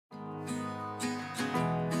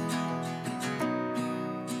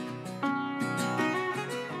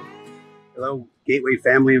Hello, Gateway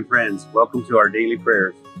family and friends. Welcome to our daily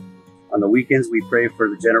prayers. On the weekends, we pray for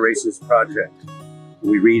the Generations Project.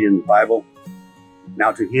 We read in the Bible,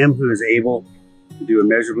 "Now to him who is able to do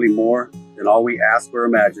immeasurably more than all we ask or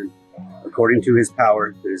imagine, according to his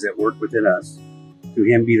power that is at work within us, to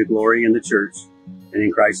him be the glory in the church and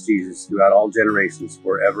in Christ Jesus throughout all generations,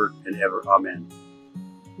 forever and ever. Amen."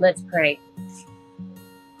 Let's pray.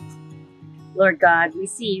 Lord God, we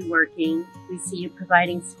see you working. We see you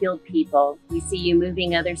providing skilled people. We see you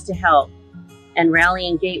moving others to help and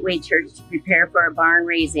rallying Gateway Church to prepare for a barn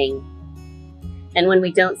raising. And when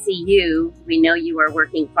we don't see you, we know you are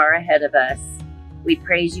working far ahead of us. We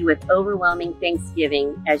praise you with overwhelming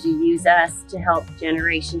thanksgiving as you use us to help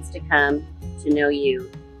generations to come to know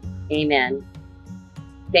you. Amen.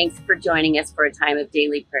 Thanks for joining us for a time of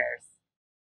daily prayers.